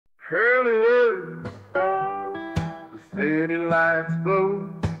Curly woods, the city lights glow.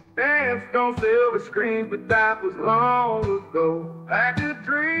 Danced on silver screens, but that was long ago. Packed your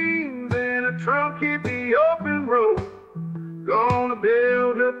dreams in a trunk, hit the open road. Gonna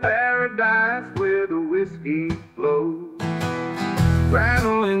build a paradise where the whiskey flows.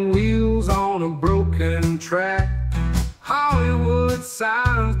 Rattling wheels on a broken track. Hollywood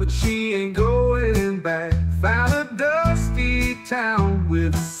signs, but she ain't going back. Found a dusty town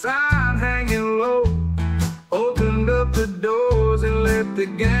with a sign hanging low. Opened up the doors and let the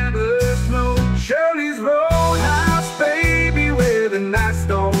gamblers know. Shirley's Roadhouse, baby, where the nights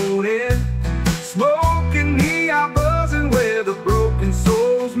don't end. Smoking neon buzzing where the broken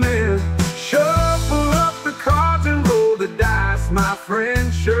souls mend. Shuffle up the cards and roll the dice, my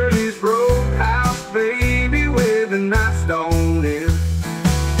friend. Shirley's Roadhouse, baby, where the nights don't end.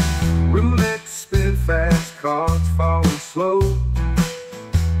 Roulette spin fast, cards falling slow.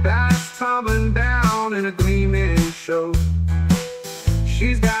 Dice tumbling down in a gleaming show.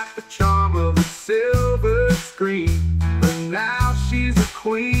 She's got the charm of a silver screen, but now she's the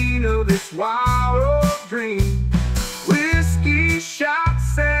queen of this wild old dream. Whiskey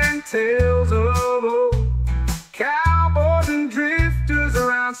shots and tales of old, cowboys and drifters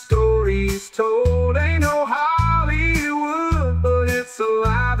around, stories told. Ain't no Hollywood, but it's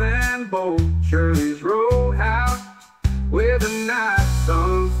alive and bold. Shirley's Roadhouse, where the nights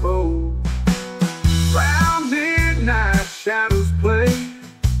unfold. Round midnight shadows play,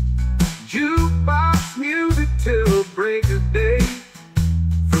 jukebox music till break of day.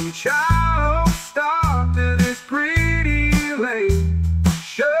 From child star to this pretty lane,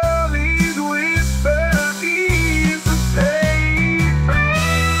 Shirley's whisper is the pain.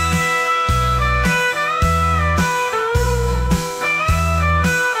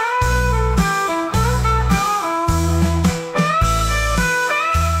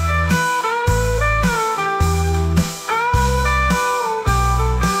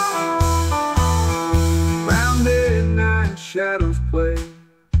 Round midnight shadows play,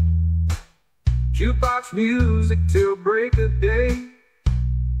 jukebox music till break of day.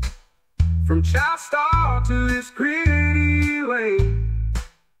 From child star to this gritty lane,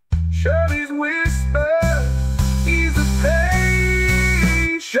 Shirley's whisper